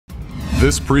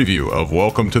This preview of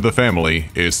Welcome to the Family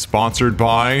is sponsored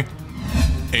by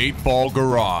 8 Ball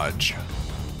Garage.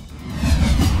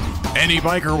 Any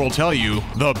biker will tell you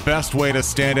the best way to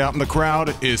stand out in the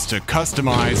crowd is to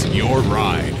customize your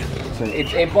ride.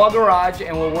 It's 8 Ball Garage,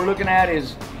 and what we're looking at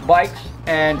is bikes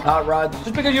and hot rods.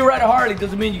 Just because you ride a Harley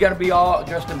doesn't mean you got to be all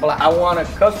dressed in black. I want to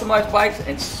customize bikes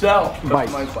and sell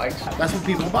customized bikes. That's what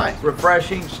people buy.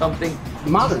 Refreshing, something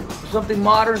Modern. something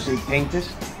modern. So you paint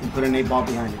this and put an 8 ball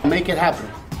behind it. Make it happen.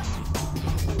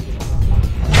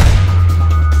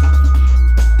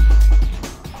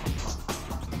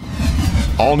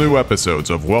 All new episodes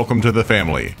of Welcome to the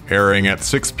Family airing at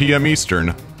 6 p.m.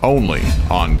 Eastern only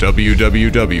on www.bowa.tv.